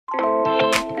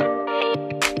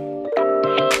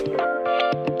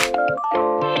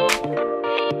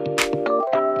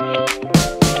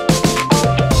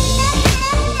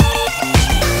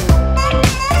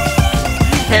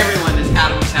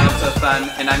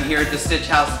I'm here at the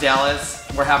Stitchhouse Dallas.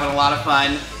 We're having a lot of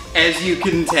fun, as you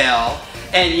can tell.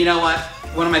 And you know what?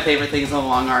 One of my favorite things on the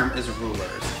Longarm is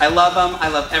rulers. I love them. I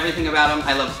love everything about them.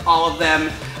 I love all of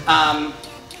them.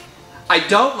 I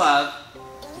don't love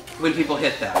when people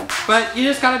hit them, but you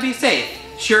just gotta be safe.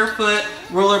 Surefoot,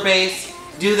 ruler base,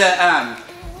 do the,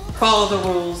 follow the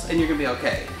rules, and you're gonna be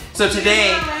okay. So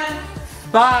today,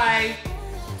 bye!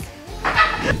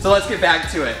 So let's get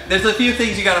back to it. There's a few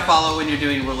things you gotta follow when you're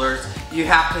doing rulers. You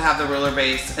have to have the ruler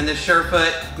base, and the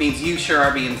Surefoot means you sure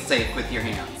are being safe with your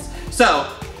hands. So,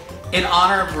 in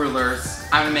honor of rulers,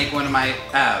 I'm gonna make one of my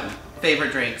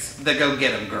favorite drinks, the Go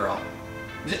Get 'Em Girl,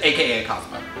 aka a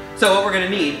Cosmo. So what we're gonna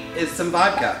need is some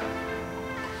vodka.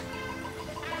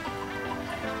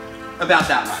 About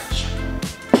that much.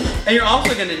 And you're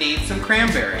also gonna need some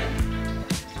cranberry.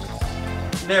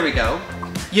 There we go.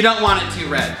 You don't want it too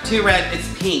red. Too red, it's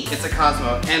pink, it's a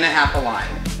Cosmo, and a half a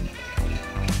lime.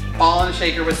 All in a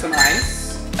shaker with some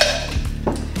ice.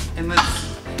 And let's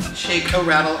shake,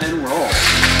 rattle, and roll.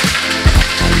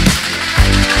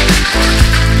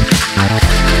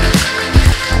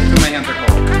 My hands are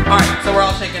cold. All right, so we're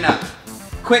all shaken up.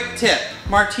 Quick tip,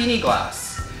 martini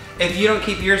glass. If you don't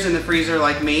keep yours in the freezer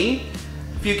like me,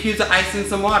 a few cubes of ice and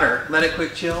some water. Let it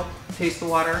quick chill, taste the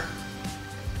water.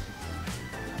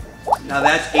 Now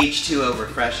that's H2O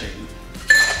refreshing.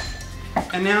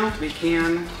 And now we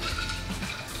can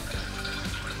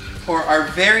pour our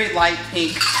very light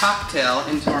pink cocktail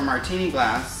into our martini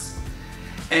glass.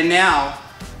 And now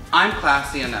I'm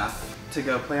classy enough to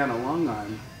go play on a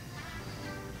Longarm.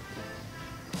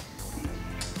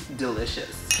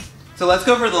 Delicious. So let's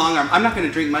go for the Longarm. I'm not gonna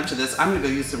drink much of this. I'm gonna go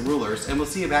use some rulers, and we'll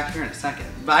see you back here in a second.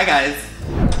 Bye, guys.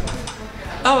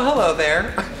 Oh, hello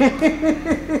there.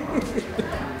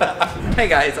 Hey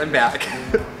guys, I'm back.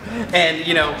 And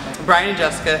you know, Brian and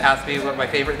Jessica asked me what my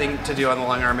favorite thing to do on the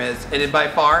Longarm is, and by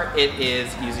far, it is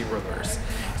using rulers.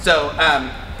 So I'm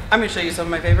gonna show you some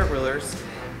of my favorite rulers.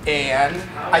 And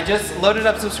I just loaded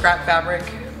up some scrap fabric.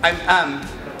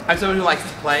 I'm someone who likes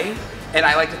to play, and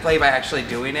I like to play by actually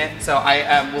doing it. So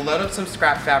I will load up some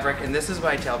scrap fabric, and this is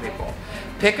what I tell people.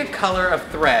 Pick a color of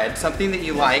thread, something that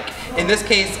you like. In this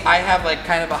case, I have like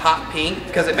kind of a hot pink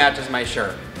because it matches my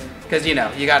shirt. Because you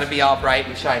know, you gotta be all bright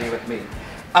and shiny with me.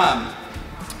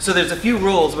 So there's a few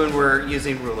rules when we're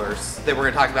using rulers that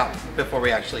we're gonna talk about before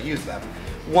we actually use them.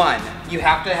 One, you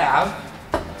have to have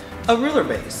a ruler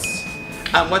base.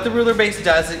 What the ruler base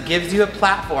does, it gives you a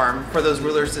platform for those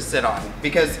rulers to sit on.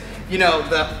 Because you know,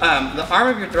 the arm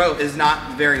of your throat is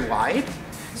not very wide.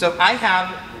 So I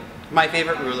have my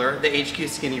favorite ruler, the HQ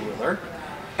Skinny Ruler,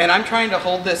 and I'm trying to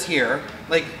hold this here,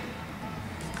 like,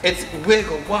 it's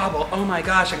wiggle, wobble, oh my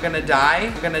gosh, I'm gonna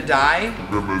die, I'm gonna die.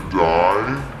 I'm gonna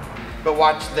die. But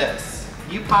watch this.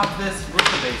 You pop this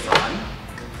ruler base on,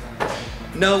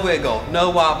 no wiggle,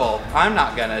 no wobble, I'm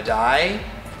not gonna die.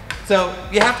 So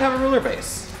you have to have a ruler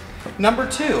base. Number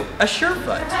two, a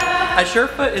Surefoot. A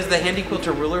Surefoot is the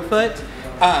Handi-Quilter ruler foot.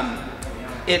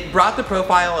 It brought the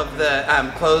profile of the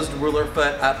closed ruler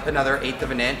foot up another 1/8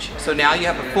 of an inch. So now you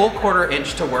have a full 1/4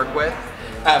 inch to work with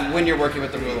when you're working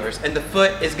with the rulers. And the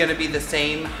foot is gonna be the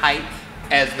same height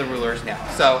as the rulers now.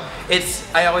 So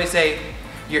I always say,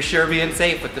 you're sure being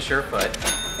safe with the Surefoot.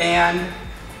 And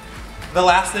the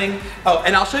last thing, oh,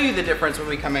 and I'll show you the difference when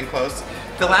we come in close.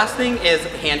 The last thing is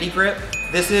Handi Grip.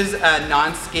 This is a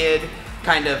non-skid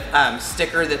kind of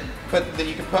sticker that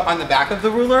you can put on the back of the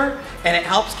ruler, and it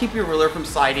helps keep your ruler from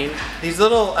sliding. These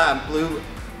little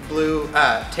blue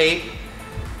tape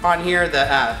on here,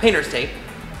 the painter's tape.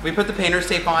 We put the painter's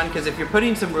tape on because if you're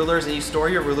putting some rulers and you store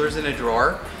your rulers in a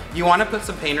drawer, you want to put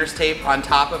some painter's tape on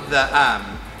top of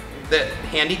the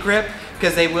Handi Grip,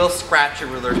 because they will scratch your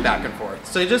rulers back and forth.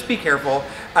 So just be careful.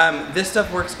 This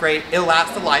stuff works great. It'll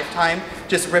last a lifetime.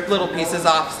 Just rip little pieces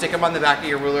off, stick them on the back of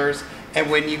your rulers, and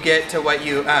when you get to what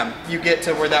you get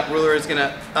to where that ruler is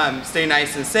gonna stay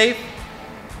nice and safe,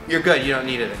 you're good. You don't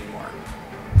need it anymore.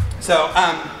 So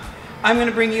I'm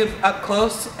gonna bring you up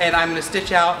close, and I'm gonna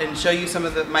stitch out and show you some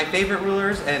of my favorite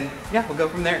rulers, and yeah, we'll go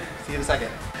from there. See you in a second.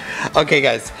 Okay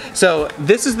guys, so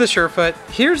this is the Surefoot.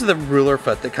 Here's the ruler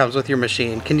foot that comes with your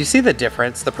machine. Can you see the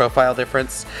difference, the profile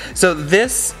difference? So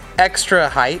this extra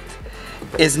height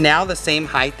is now the same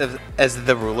height as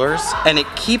the rulers, and it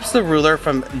keeps the ruler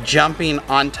from jumping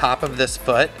on top of this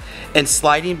foot and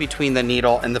sliding between the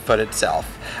needle and the foot itself.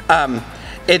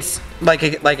 it's like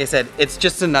I said, it's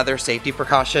just another safety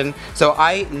precaution. So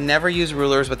I never use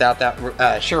rulers without that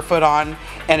Surefoot on.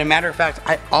 And a matter of fact,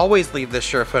 I always leave the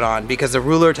Surefoot on because the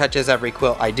ruler touches every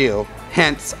quilt I do.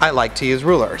 Hence, I like to use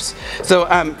rulers. So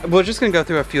we're just gonna go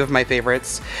through a few of my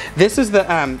favorites. This is the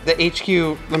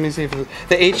HQ. Let me see if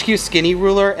the HQ skinny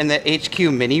ruler and the HQ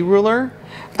mini ruler.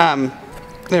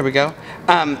 There we go.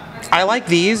 I like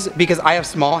these because I have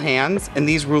small hands and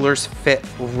these rulers fit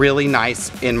really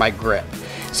nice in my grip.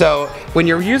 So when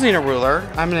you're using a ruler,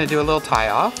 I'm gonna do a little tie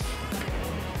off.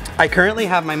 I currently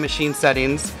have my machine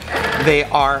settings. They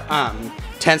are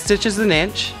 10 stitches an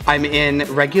inch. I'm in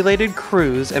regulated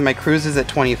cruise and my cruise is at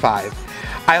 25.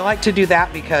 I like to do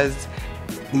that because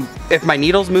if my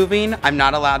needle's moving, I'm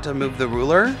not allowed to move the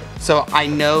ruler. So I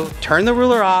know, turn the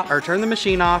ruler off or turn the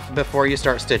machine off before you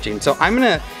start stitching. So I'm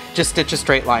gonna just stitch a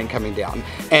straight line coming down.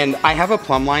 And I have a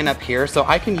plumb line up here, so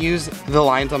I can use the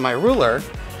lines on my ruler,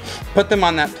 put them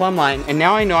on that plumb line, and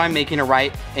now I know I'm making a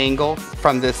right angle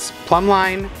from this plumb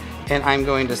line, and I'm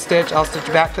going to stitch. I'll stitch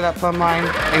back to that plumb line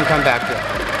and come back to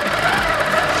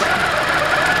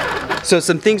it. So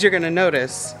some things you're gonna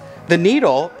notice, the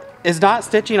needle is not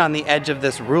stitching on the edge of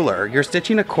this ruler. You're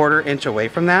stitching a 1/4 inch away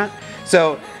from that.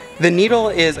 So the needle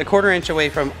is a 1/4 inch away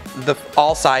from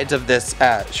all sides of this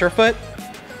Surefoot.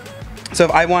 So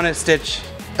if I want to stitch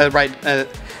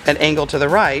an angle to the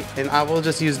right, and I will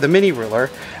just use the mini ruler,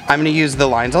 I'm going to use the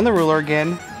lines on the ruler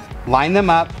again, line them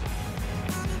up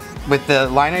with the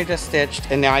line I just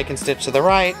stitched, and now I can stitch to the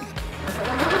right.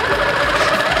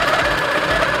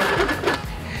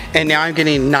 And now I'm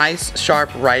getting nice sharp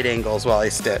right angles while I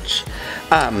stitch.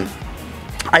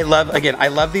 I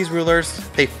love these rulers.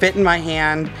 They fit in my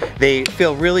hand. They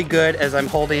feel really good as I'm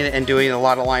holding it and doing a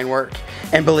lot of line work.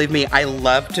 And believe me, I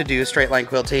love to do straight line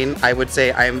quilting. I would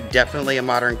say I'm definitely a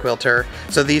modern quilter,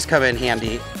 so these come in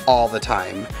handy all the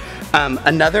time.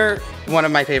 Another one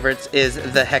of my favorites is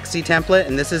the Hexi template,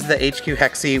 and this is the HQ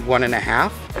Hexi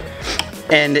 1.5.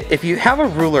 And if you have a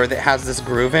ruler that has this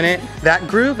groove in it, that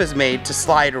groove is made to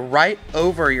slide right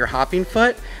over your hopping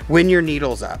foot when your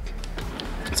needle's up.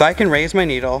 So I can raise my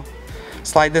needle,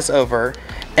 slide this over,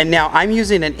 and now I'm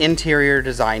using an interior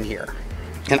design here.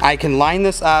 And I can line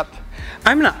this up.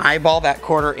 I'm gonna eyeball that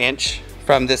 1/4 inch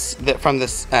from the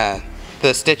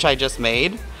stitch I just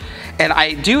made. And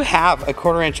I do have a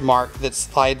 1/4 inch mark that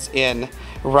slides in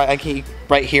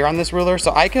right here on this ruler.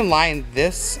 So I can line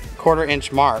this 1/4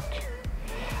 inch mark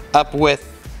up with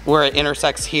where it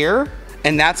intersects here.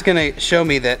 And that's gonna show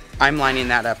me that I'm lining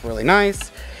that up really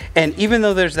nice. And even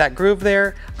though there's that groove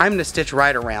there, I'm gonna stitch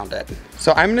right around it.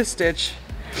 So I'm gonna stitch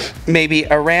maybe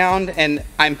around, and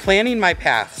I'm planning my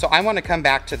path. So I wanna come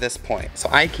back to this point. So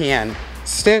I can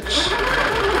stitch,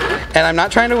 and I'm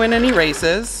not trying to win any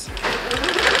races.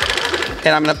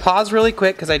 And I'm gonna pause really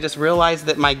quick because I just realized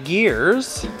that my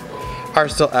gears are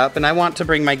still up, and I want to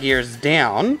bring my gears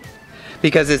down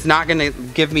because it's not gonna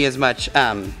give me as much,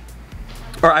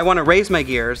 or I wanna raise my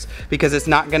gears because it's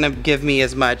not gonna give me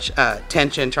as much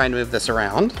tension trying to move this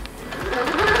around.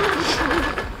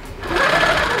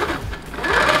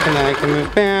 And then I can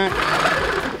move back.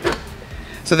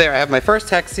 So there, I have my first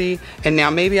Hexi, and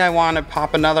now maybe I wanna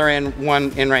pop another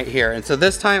one in right here. And so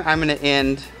this time I'm gonna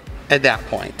end at that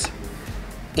point.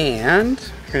 And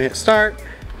we're gonna hit start.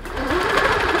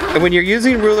 And when you're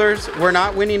using rulers, we're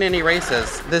not winning any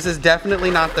races. This is definitely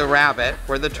not the rabbit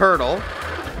or the turtle,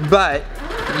 but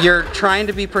you're trying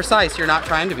to be precise, you're not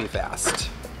trying to be fast.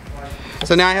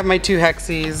 So now I have my 2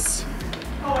 Hexis.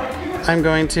 I'm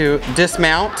going to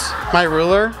dismount my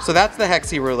ruler. So that's the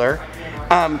Hexi ruler.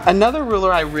 Another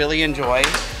ruler I really enjoy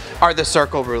are the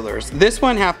circle rulers. This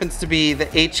one happens to be the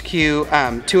HQ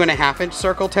 2.5 inch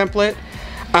circle template.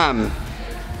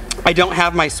 I don't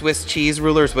have my Swiss cheese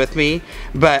rulers with me,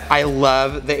 but I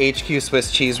love the HQ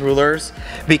Swiss cheese rulers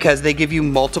because they give you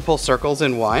multiple circles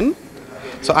in one.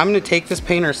 So I'm gonna take this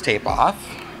painter's tape off,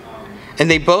 and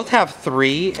they both have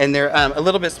 3, and they're a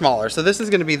little bit smaller. So this is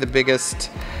gonna be the biggest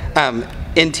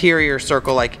interior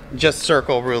circle, like just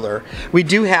circle ruler. We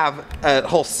do have a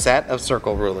whole set of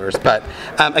circle rulers, but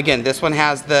again, this one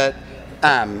has the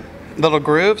little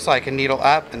groove so I can needle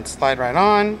up and slide right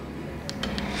on.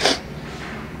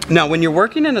 Now when you're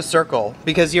working in a circle,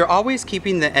 because you're always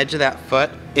keeping the edge of that foot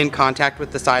in contact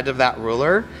with the side of that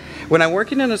ruler, when I'm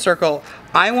working in a circle,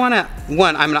 I'm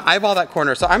gonna eyeball that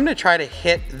corner. So I'm gonna try to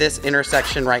hit this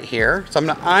intersection right here. So I'm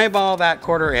gonna eyeball that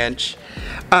 1/4 inch.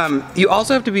 You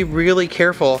also have to be really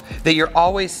careful that you're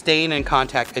always staying in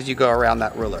contact as you go around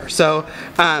that ruler. So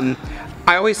I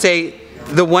always say,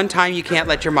 The one time you can't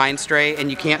let your mind stray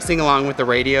and you can't sing along with the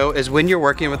radio is when you're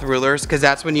working with rulers, because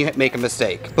that's when you make a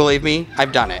mistake. Believe me,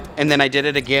 I've done it. And then I did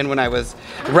it again when I was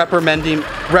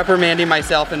reprimanding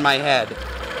myself in my head,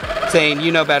 saying,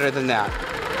 you know better than that.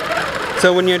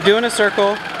 So when you're doing a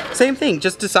circle, same thing,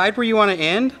 just decide where you want to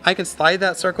end. I can slide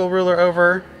that circle ruler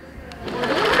over,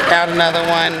 add another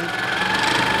one.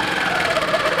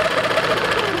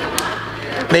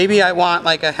 Maybe I want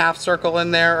like a half circle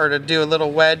in there or to do a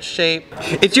little wedge shape.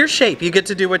 It's your shape, you get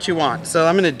to do what you want. So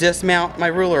I'm gonna dismount my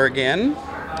ruler again.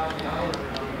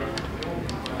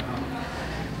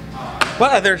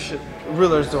 What other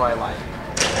rulers do I like?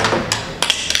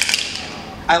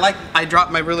 I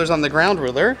drop my rulers on the ground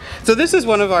ruler. So this is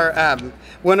one of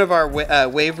our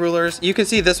wave rulers. You can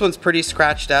see this one's pretty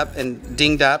scratched up and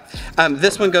dinged up.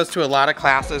 This one goes to a lot of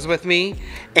classes with me,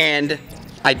 and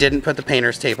I didn't put the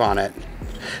painter's tape on it.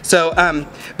 So,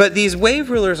 but these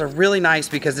wave rulers are really nice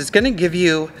because it's going to give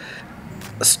you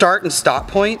start and stop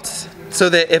points, so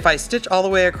that if I stitch all the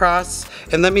way across,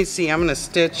 and let me see, I'm going to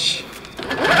stitch,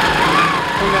 come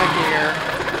back here.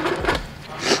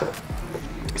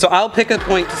 So I'll pick a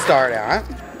point to start at,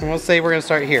 and we'll say we're going to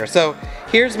start here. So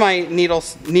here's my needle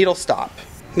stop,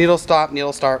 needle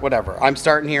start, whatever. I'm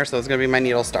starting here, so it's going to be my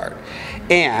needle start.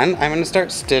 And I'm going to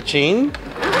start stitching.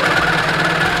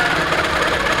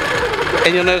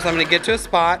 And you'll notice I'm going to get to a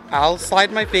spot, I'll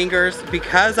slide my fingers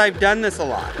because I've done this a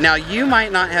lot. Now you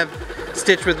might not have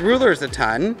stitched with rulers a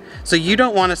ton, so you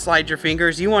don't want to slide your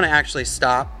fingers, you want to actually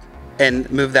stop and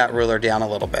move that ruler down a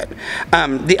little bit.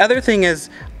 The other thing is,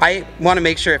 I want to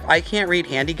make sure if I can't read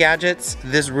handy gadgets,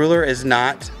 this ruler is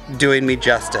not doing me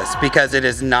justice, because it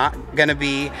is not going to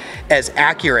be as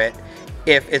accurate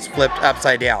if it's flipped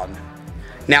upside down.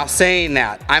 Now saying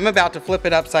that, I'm about to flip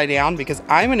it upside down because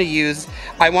I'm going to use,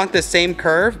 I want the same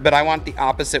curve, but I want the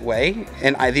opposite way.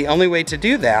 And the only way to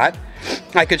do that,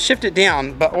 I could shift it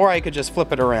down, or I could just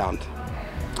flip it around.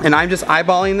 And I'm just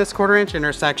eyeballing this 1/4 inch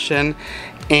intersection,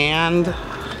 and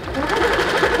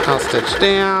I'll stitch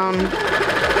down.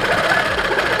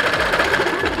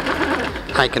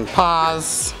 I can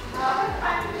pause,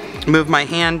 move my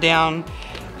hand down,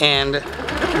 and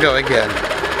go again.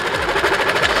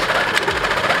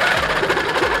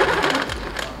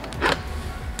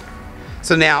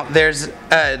 So now there's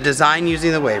a design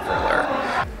using the wave ruler.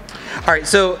 All right,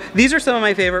 so these are some of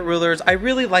my favorite rulers. I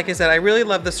really, like I said, I really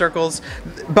love the circles.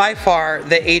 By far,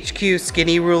 the HQ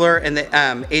skinny ruler and the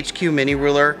HQ mini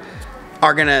ruler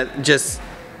are gonna just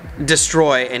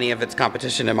destroy any of its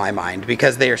competition in my mind,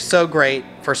 because they are so great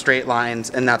for straight lines,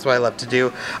 and that's what I love to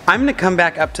do. I'm gonna come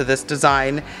back up to this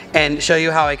design and show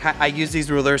you how I use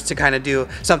these rulers to kind of do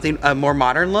something, a more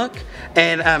modern look.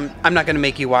 And I'm not gonna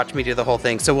make you watch me do the whole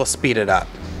thing, so we'll speed it up,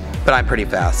 but I'm pretty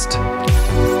fast.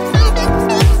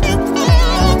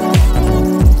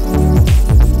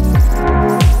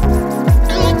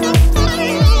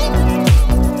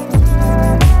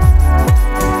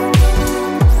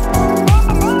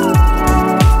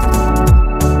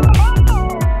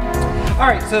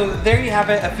 So there you have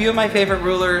it, a few of my favorite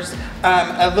rulers,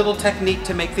 a little technique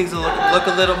to make things look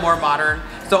a little more modern.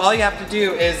 So all you have to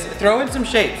do is throw in some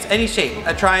shapes, any shape,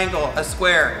 a triangle, a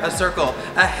square, a circle,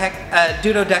 a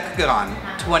dodecagon,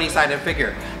 20-sided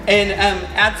figure, and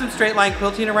add some straight line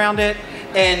quilting around it.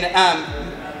 And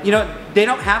you know, they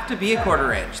don't have to be a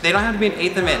 1/4 inch, they don't have to be an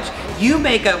 1/8 inch. You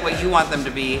make up what you want them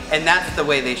to be, and that's the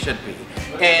way they should be.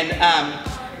 And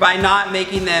by not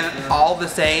making them all the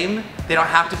same, they don't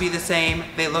have to be the same,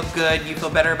 they look good, you feel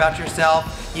better about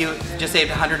yourself, you just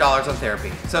saved $100 on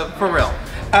therapy. So for real.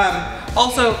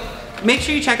 Also, make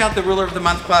sure you check out the Ruler of the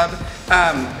Month Club.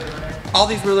 All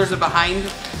these rulers are behind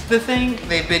the thing,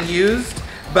 they've been used,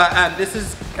 but this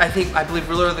is, I believe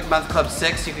Ruler of the Month Club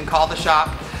 6, you can call the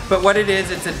shop. But what it is,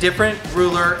 it's a different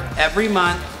ruler every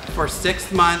month for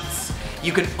 6 months.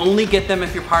 You can only get them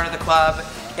if you're part of the club.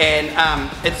 And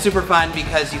it's super fun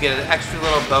because you get an extra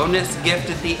little bonus gift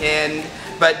at the end.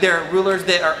 But there are rulers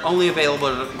that are only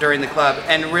available during the club.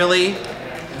 And really,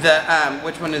 the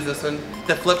which one is this one?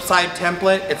 The flip side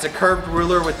template. It's a curved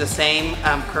ruler with the same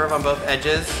curve on both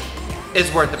edges. Is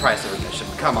worth the price of admission.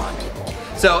 Come on, people.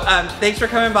 So thanks for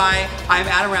coming by. I'm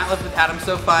Adam Ratliff with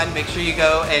Adamsewfun. Make sure you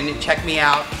go and check me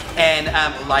out. And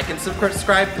like and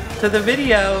subscribe to the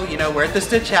video. You know, we're at the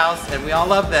Stitchhouse and we all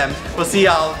love them. We'll see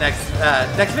y'all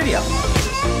next video.